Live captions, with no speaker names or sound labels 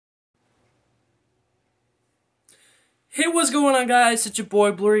Hey, what's going on, guys? It's your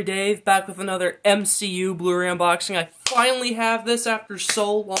boy Blu-rayDave back with another MCU Blu-ray unboxing. I finally have this after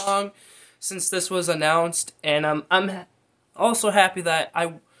so long since this was announced, and I'm also happy that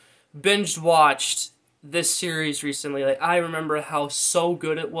I binge watched this series recently. Like, I remember how so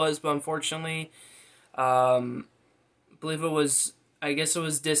good it was, but unfortunately, I guess it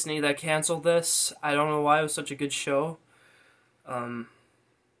was Disney that canceled this. I don't know why. It was such a good show.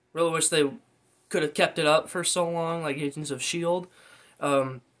 Really wish they could have kept it up for so long, like Agents of S.H.I.E.L.D.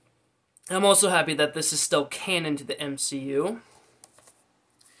 I'm also happy that this is still canon to the MCU.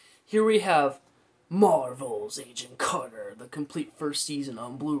 Here we have Marvel's Agent Carter, the complete first season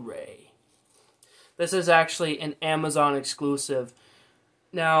on Blu-ray. This is actually an Amazon exclusive.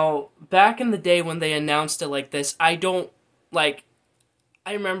 Now, back in the day when they announced it like this, I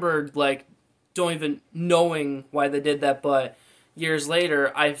remember, don't even knowing why they did that, but years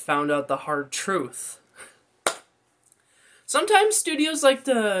later, I found out the hard truth. Sometimes studios like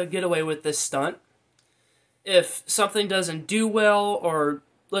to get away with this stunt. If something doesn't do well, or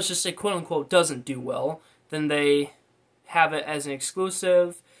let's just say quote-unquote doesn't do well, then they have it as an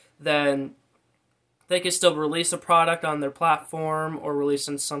exclusive, then they can still release a product on their platform or release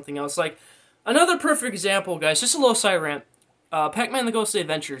into something else. Like, another perfect example, guys, just a little side rant. Pac-Man the Ghostly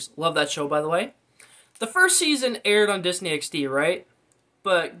Adventures. Love that show, by the way. The first season aired on Disney XD, right?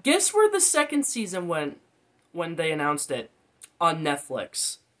 But guess where the second season went when they announced it? On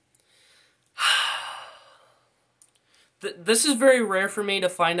Netflix. This is very rare for me to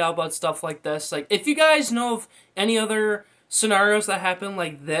find out about stuff like this. Like, if you guys know of any other scenarios that happen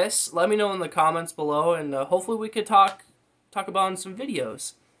like this, let me know in the comments below, and hopefully we could talk about in some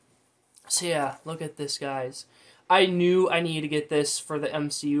videos. So yeah, look at this, guys. I knew I needed to get this for the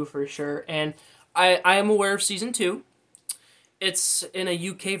MCU for sure, and I am aware of Season 2. It's in a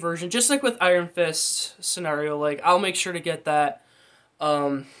UK version, just like with Iron Fist scenario. Like, I'll make sure to get that.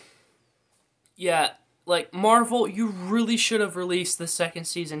 Yeah, like, Marvel, you really should have released the second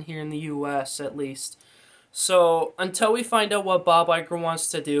season here in the US, at least. So, until we find out what Bob Iger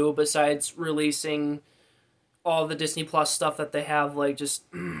wants to do, besides releasing all the Disney Plus stuff that they have, like, just,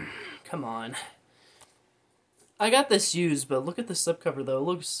 come on. I got this used, but look at the slipcover, though. It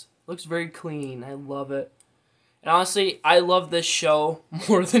looks very clean. I love it. And honestly, I love this show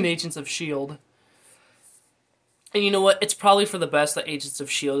more than Agents of S.H.I.E.L.D. And you know what? It's probably for the best that Agents of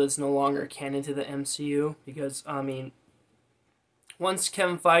S.H.I.E.L.D. is no longer canon to the MCU. Because, I mean, once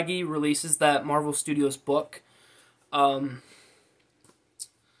Kevin Feige releases that Marvel Studios book, I'm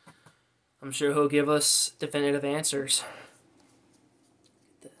sure he'll give us definitive answers.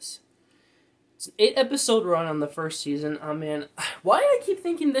 Look at this. It's an 8-episode run on the first season. Oh man, why do I keep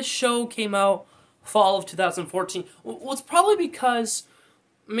thinking this show came out fall of 2014? Well, it's probably because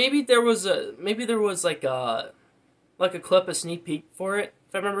maybe there was like a clip, a sneak peek for it,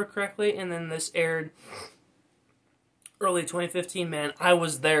 if I remember correctly, and then this aired early 2015. Man, I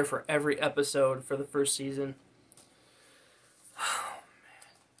was there for every episode for the first season. Oh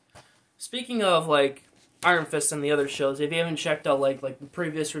man. Speaking of like Iron Fist and the other shows, if you haven't checked out like the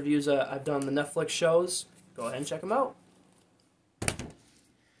previous reviews I've done on the Netflix shows, go ahead and check them out.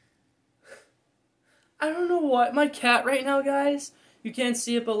 I don't know what, my cat right now, guys, you can't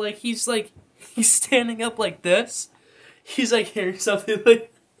see it, but like he's standing up like this. He's like hearing something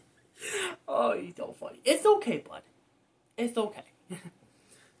like, oh, he's so funny. It's okay, bud. It's okay.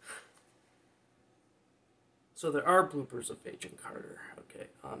 So there are bloopers of Agent Carter. Okay,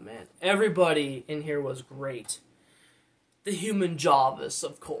 oh man. Everybody in here was great. The human Jarvis,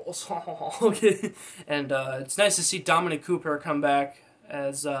 of course. Okay. And it's nice to see Dominic Cooper come back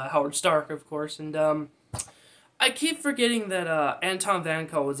as Howard Stark, of course. And I keep forgetting that Anton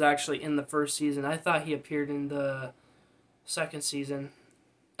Vanko was actually in the first season. I thought he appeared in the second season.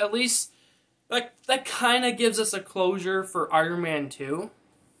 At least, that kind of gives us a closure for Iron Man 2.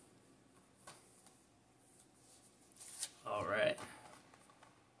 Alright.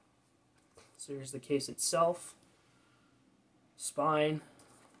 So here's the case itself. Spine.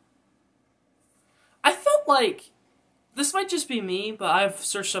 I felt like, this might just be me, but I've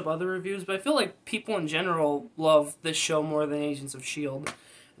searched up other reviews, but I feel like people in general love this show more than Agents of S.H.I.E.L.D.,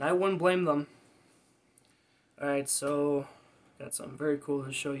 and I wouldn't blame them. Alright, so got something very cool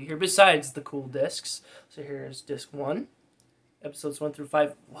to show you here, besides the cool discs. So here's disc 1, episodes 1 through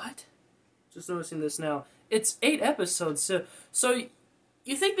 5. What? Just noticing this now. It's 8 episodes, so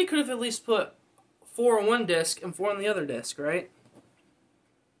you think they could have at least put 4 on one disc and 4 on the other disc, right?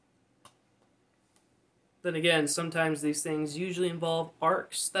 Then again, sometimes these things usually involve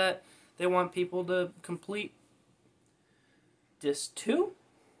arcs that they want people to complete. Disc 2,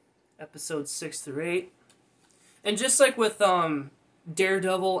 episodes 6 through 8. And just like with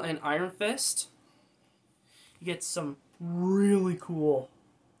Daredevil and Iron Fist, you get some really cool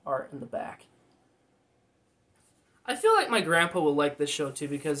art in the back. I feel like my grandpa will like this show too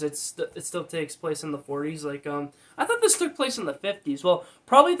because it still takes place in the 40s. Like I thought this took place in the 50s. Well,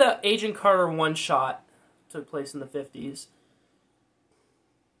 probably the Agent Carter one shot took place in the 50s.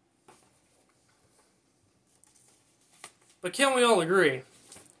 But can't we all agree?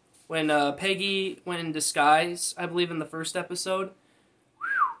 When Peggy went in disguise, I believe in the first episode,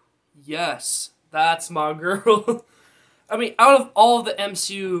 yes, that's my girl. I mean, out of all of the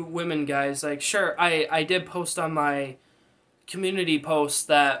MCU women, guys, like, sure, I did post on my community post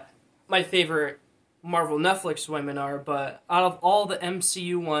that my favorite Marvel Netflix women are, but out of all the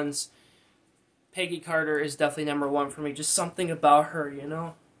MCU ones, Peggy Carter is definitely number one for me. Just something about her, you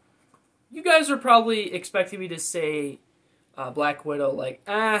know? You guys are probably expecting me to say Black Widow, like,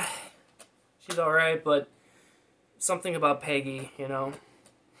 she's alright, but something about Peggy, you know?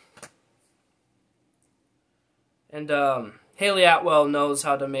 And Haley Atwell knows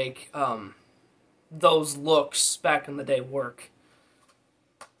how to make those looks back in the day work.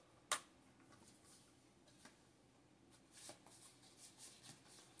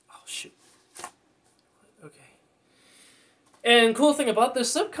 Oh, shoot. Okay. And cool thing about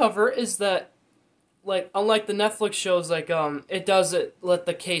this slipcover is that, like, unlike the Netflix shows, like, it doesn't let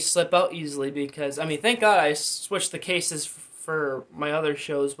the case slip out easily because, I mean, thank God I switched the cases for my other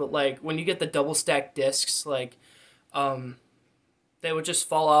shows, but, like, when you get the double stacked discs, like, they would just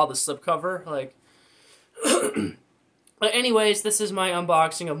fall out of the slipcover, like. But anyways, this is my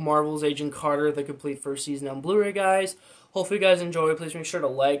unboxing of Marvel's Agent Carter, the complete first season on Blu-ray, guys. Hopefully you guys enjoy. Please make sure to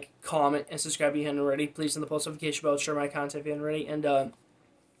like, comment, and subscribe if you haven't already. Please hit the post notification bell to share my content if you haven't already. And,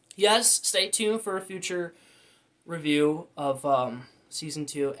 yes, stay tuned for a future review of Season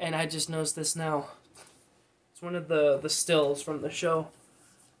 2. And I just noticed this now. It's one of the stills from the show.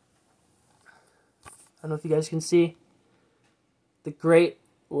 I don't know if you guys can see. The great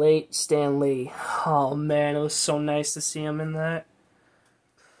late Stan Lee. Oh, man, it was so nice to see him in that.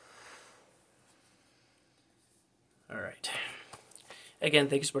 Alright. Again,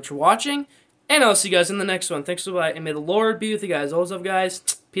 thank you so much for watching. And I'll see you guys in the next one. Thanks for watching. And may the Lord be with you guys. Always love, guys.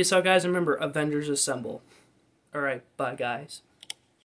 Peace out, guys. And remember, Avengers assemble. Alright, bye, guys.